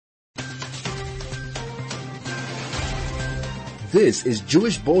This is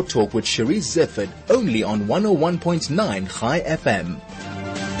Jewish Board Talk with Cherise Zifford, only on 101.9 Chai FM.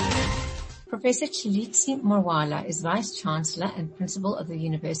 Professor Tshilidzi Marwala is Vice-Chancellor and Principal of the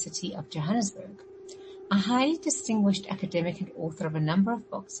University of Johannesburg. A highly distinguished academic and author of a number of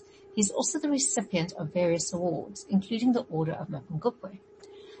books, he is also the recipient of various awards, including the Order of Mapungubwe.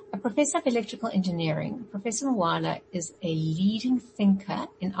 A professor of electrical engineering, Professor Marwala is a leading thinker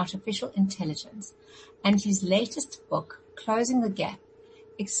in artificial intelligence, and his latest book, Closing the Gap,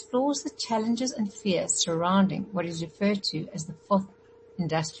 explores the challenges and fears surrounding what is referred to as the Fourth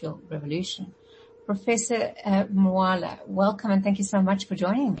Industrial Revolution. Professor Marwala, welcome and thank you so much for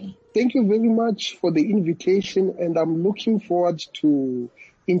joining me. Thank you very much for the invitation, and I'm looking forward to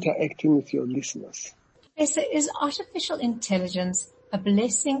interacting with your listeners. Professor, is artificial intelligence a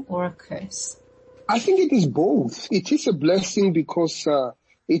blessing or a curse? I think it is both. It is a blessing because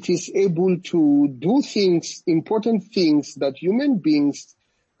it is able to do things, important things that human beings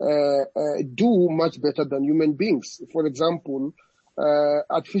do much better than human beings. For example,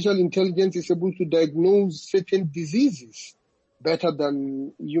 artificial intelligence is able to diagnose certain diseases better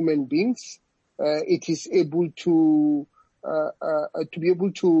than human beings. It is able to be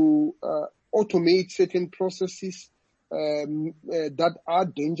able to automate certain processes that are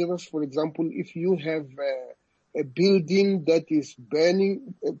dangerous. For example, if you have a building that is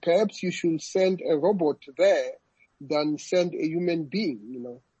burning, perhaps you should send a robot there than send a human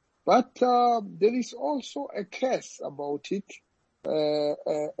being, But there is also a curse about it,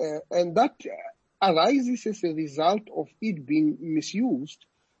 and that arises as a result of it being misused.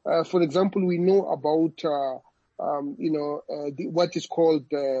 For example, we know about what is called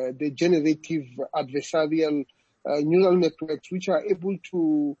the generative adversarial neural networks, which are able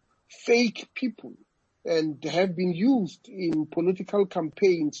to fake people and have been used in political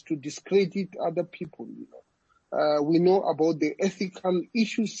campaigns to discredit other people. We know about the ethical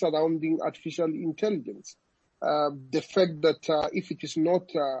issues surrounding artificial intelligence. The fact that if it is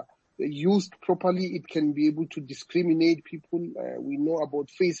not used properly, it can be able to discriminate people. We know about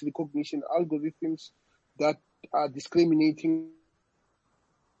face recognition algorithms that are discriminating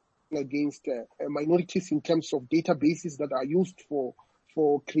against minorities in terms of databases that are used for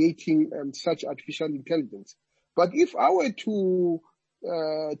creating such artificial intelligence. But if I were to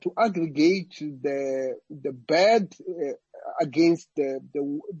aggregate the bad against the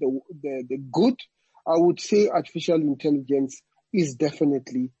good, I would say artificial intelligence is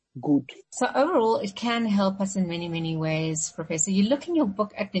definitely good. So overall, it can help us in many, many ways, Professor. You look in your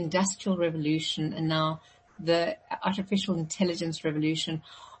book at the Industrial Revolution and now the artificial intelligence revolution.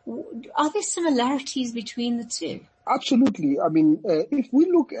 Are there similarities between the two? Absolutely. I mean, if we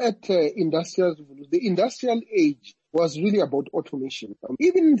look at the industrial age was really about automation.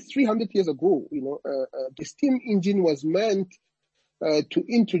 Even 300 years ago, the steam engine was meant to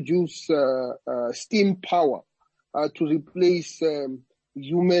introduce steam power to replace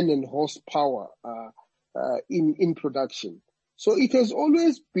human and horsepower in production. So it has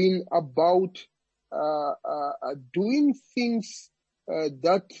always been about doing things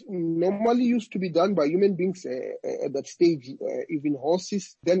that normally used to be done by human beings at that stage, even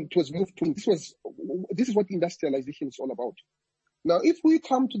horses. Then it was moved to this is what industrialization is all about. Now, if we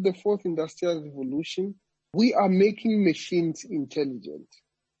come to the fourth industrial revolution, we are making machines intelligent.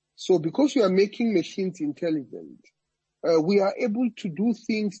 So because we are making machines intelligent, we are able to do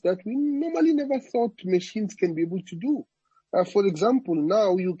things that we normally never thought machines can be able to do. For example,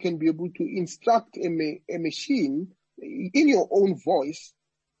 now you can be able to instruct a machine in your own voice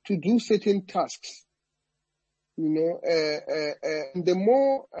to do certain tasks. The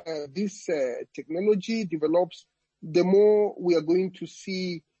more this technology develops, the more we are going to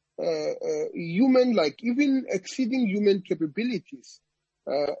see human, like even exceeding human capabilities.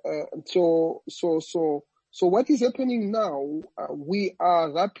 So what is happening now? We are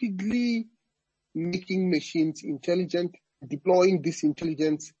rapidly making machines intelligent, deploying this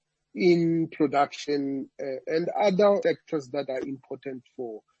intelligence in production and other sectors that are important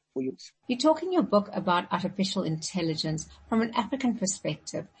for use. You talk in your book about artificial intelligence from an African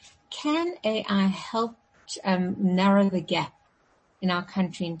perspective. Can AI help narrow the gap in our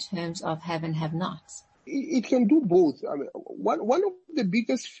country in terms of have and have nots? It can do both. I mean, one of the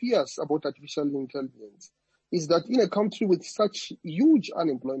biggest fears about artificial intelligence is that in a country with such huge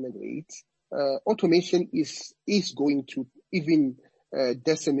unemployment rates, automation is going to even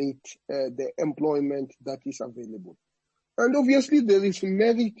decimate the employment that is available. And obviously there is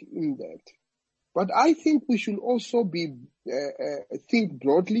merit in that. But I think we should also think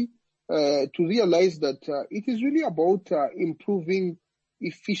broadly to realize that it is really about improving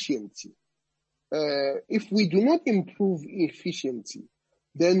efficiency. if we do not improve efficiency,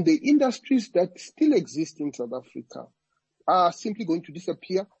 then the industries that still exist in South Africa are simply going to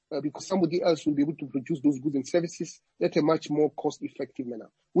disappear because somebody else will be able to produce those goods and services at a much more cost-effective manner.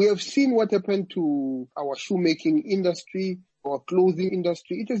 We have seen what happened to our shoemaking industry, our clothing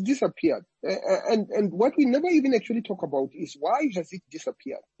industry. It has disappeared. And what we never even actually talk about is why has it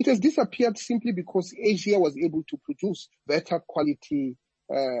disappeared? It has disappeared simply because Asia was able to produce better quality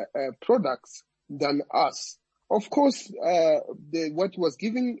products than us. Of course, what was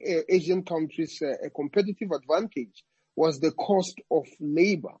giving Asian countries a competitive advantage was the cost of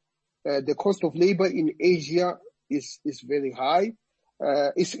labor. The cost of labor in Asia is very high,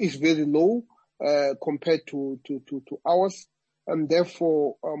 is very low compared to ours, and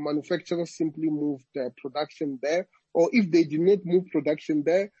therefore manufacturers simply moved production there. Or if they did not move production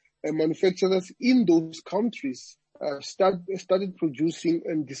there, manufacturers in those countries started producing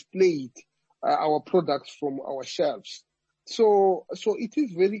and displayed our products from our shelves. So it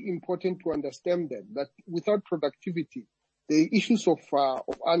is very important to understand that without productivity, the issues of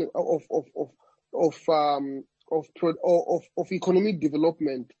economic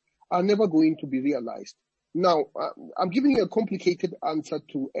development are never going to be realized. Now, I'm giving you a complicated answer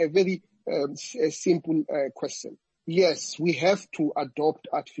to a very simple question. Yes, we have to adopt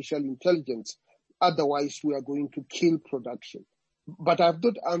artificial intelligence. Otherwise, we are going to kill production. But I've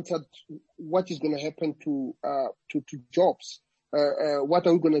not answered what is going to happen to jobs. What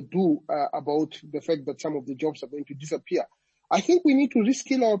are we going to do about the fact that some of the jobs are going to disappear? I think we need to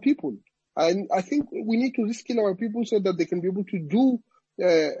reskill our people. And I think we need to reskill our people so that they can be able to do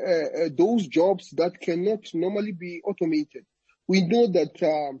those jobs that cannot normally be automated. We know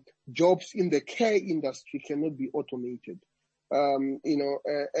that jobs in the care industry cannot be automated. And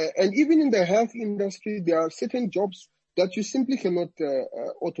even in the health industry, there are certain jobs that you simply cannot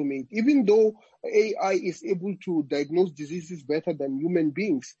automate. Even though AI is able to diagnose diseases better than human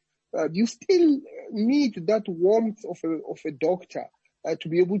beings, you still need that warmth of a doctor to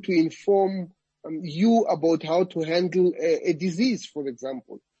be able to inform you about how to handle a disease, for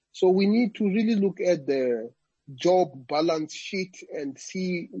example. So we need to really look at the job balance sheet and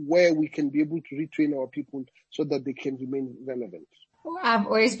see where we can be able to retrain our people so that they can remain relevant. I've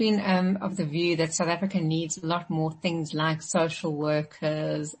always been of the view that South Africa needs a lot more things like social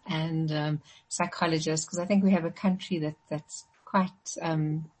workers and psychologists, because I think we have a country that's quite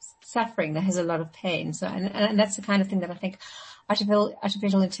suffering, that has a lot of pain. So, and that's the kind of thing that I think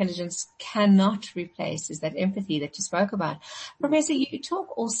artificial intelligence cannot replace, is that empathy that you spoke about. Professor, you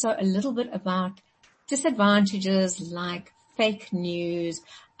talk also a little bit about disadvantages like fake news,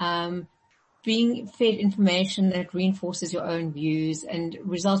 being fed information that reinforces your own views and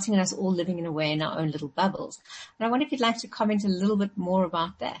resulting in us all living in a way in our own little bubbles. And I wonder if you'd like to comment a little bit more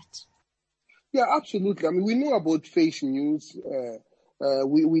about that. Yeah, absolutely. I mean, we know about fake news.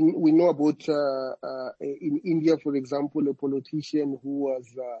 We know about in India, for example, a politician who was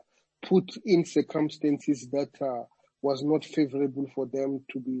put in circumstances that was not favorable for them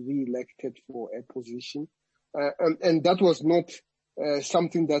to be re-elected for a position, and that was not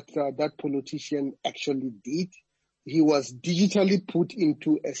something that that politician actually did. He was digitally put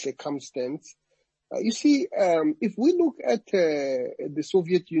into a circumstance. You see, if we look at the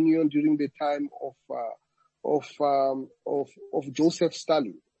Soviet Union during the time of Joseph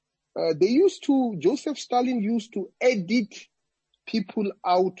Stalin, Joseph Stalin used to edit people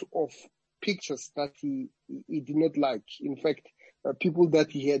out of pictures that he did not like. In fact, people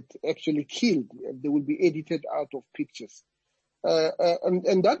that he had actually killed, they would be edited out of pictures.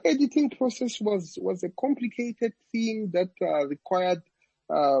 And that editing process was a complicated thing that required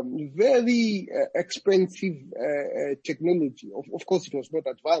very expensive technology. Of course, it was not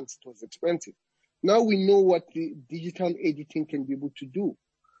advanced, it was expensive. Now we know what the digital editing can be able to do.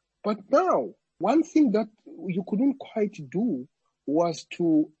 But now, one thing that you couldn't quite do was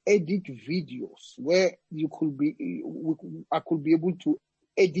to edit videos where I could be able to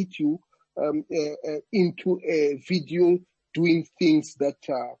edit you into a video doing things that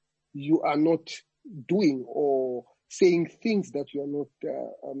you are not doing, or saying things that you are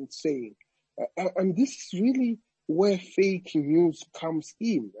not saying. And this is really where fake news comes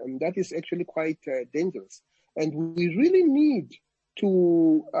in, and that is actually quite dangerous. And we really need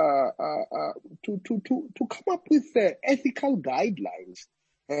to come up with ethical guidelines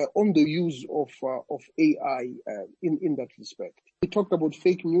on the use of AI in that respect. We talked about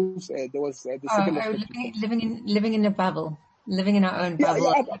fake news. There was the second aspect. Living in a bubble. Living in our own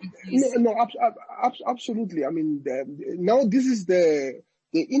bubble. Absolutely. I mean, now this is the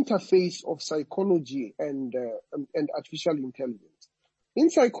interface of psychology and artificial intelligence. In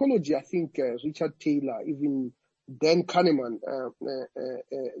psychology, I think Richard Taylor, even Dan Kahneman,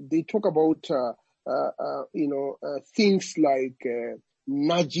 they talk about things like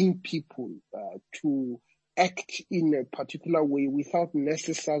nudging people to act in a particular way without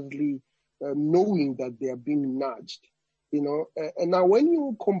necessarily knowing that they are being nudged. And now when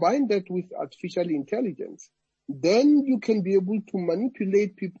you combine that with artificial intelligence, then you can be able to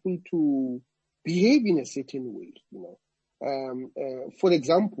manipulate people to behave in a certain way. For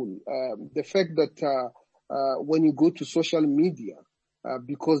example, the fact that when you go to social media,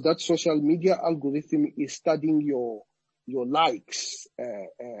 because that social media algorithm is studying your likes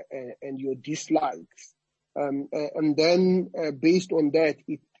and your dislikes, and then based on that,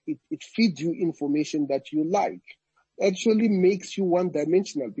 it feeds you information that you like. Actually makes you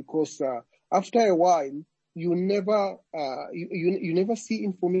one-dimensional, because after a while you never see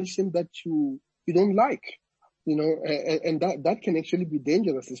information that you don't like, and that can actually be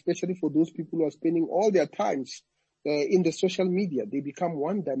dangerous, especially for those people who are spending all their times in the social media. They become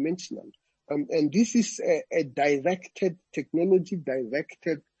one-dimensional, and this is a directed technology,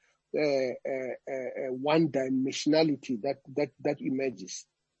 directed one-dimensionality that emerges.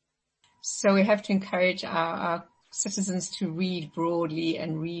 So we have to encourage our citizens to read broadly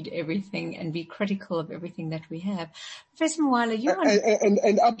and read everything and be critical of everything that we have. Professor Marwala,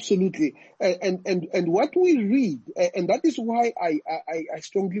 and absolutely, and what we read, and that is why I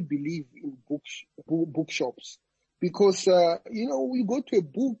strongly believe in bookshops, because we go to a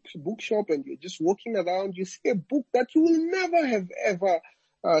bookshop and you're just walking around, you see a book that you will never have ever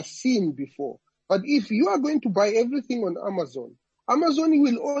seen before. But if you are going to buy everything on Amazon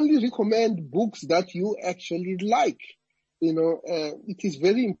will only recommend books that you actually like. It is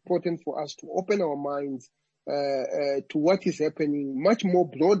very important for us to open our minds to what is happening much more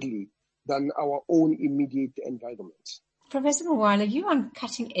broadly than our own immediate environments. Professor Marwala, you're on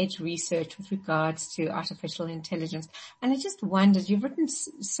cutting-edge research with regards to artificial intelligence, and I just wondered, you've written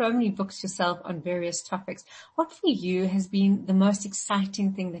so many books yourself on various topics. What for you has been the most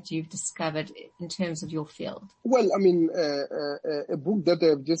exciting thing that you've discovered in terms of your field? Well, I mean, a book that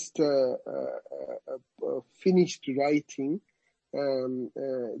I've just finished writing,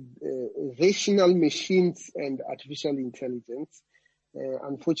 Rational Machines and Artificial Intelligence,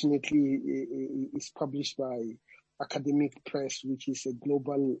 unfortunately is published by Academic Press, which is a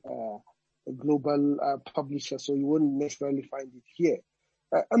global publisher, so you won't necessarily find it here.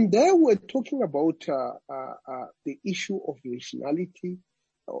 And there we're talking about the issue of rationality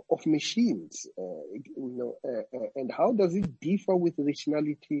of machines, and how does it differ with the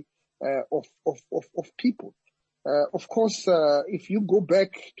rationality of people. Of course, if you go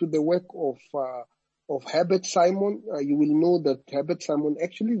back to the work of Herbert Simon, you will know that Herbert Simon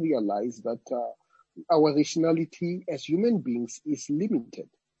actually realized that our rationality as human beings is limited.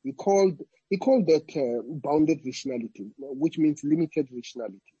 He called that bounded rationality, which means limited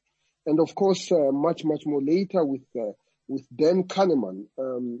rationality. And of course, much more later with Dan Kahneman,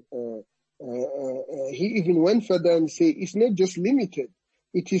 he even went further and say it's not just limited;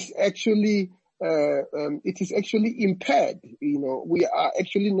 it is actually impaired. We are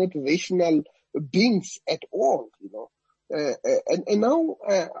actually not rational beings at all. And now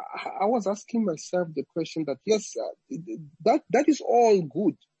I was asking myself the question that yes, that is all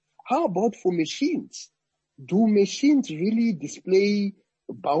good. How about for machines? Do machines really display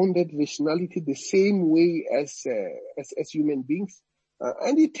bounded rationality the same way as human beings?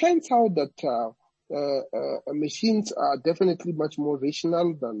 And it turns out that machines are definitely much more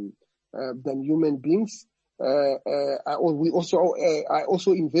rational than human beings. I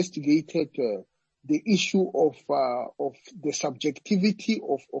also investigated the issue of the subjectivity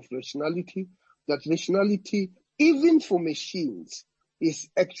of rationality. That rationality, even for machines, is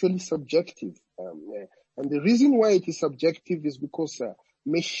actually subjective. And the reason why it is subjective is because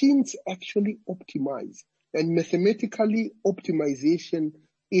machines actually optimize, and mathematically optimization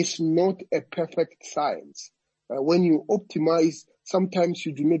is not a perfect science. When you optimize, sometimes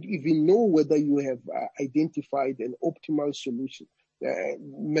you do not even know whether you have identified an optimal solution.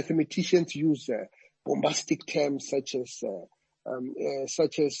 Mathematicians use bombastic terms such as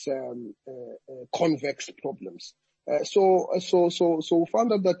convex problems. So we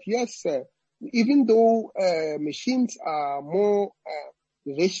found out that yes, even though machines are more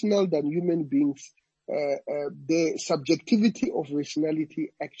rational than human beings, the subjectivity of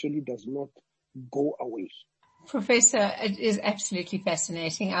rationality actually does not go away. Professor, it is absolutely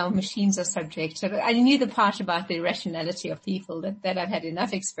fascinating. Our machines are subjective. I knew the part about the irrationality of people that I've had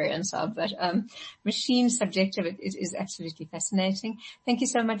enough experience of, but machine subjective is absolutely fascinating. Thank you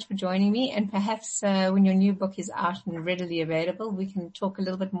so much for joining me, and perhaps when your new book is out and readily available, we can talk a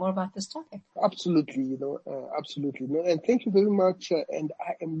little bit more about this topic. Absolutely, absolutely. No, and thank you very much, and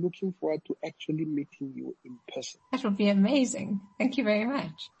I am looking forward to actually meeting you in person. That would be amazing. Thank you very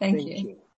much. Thank you.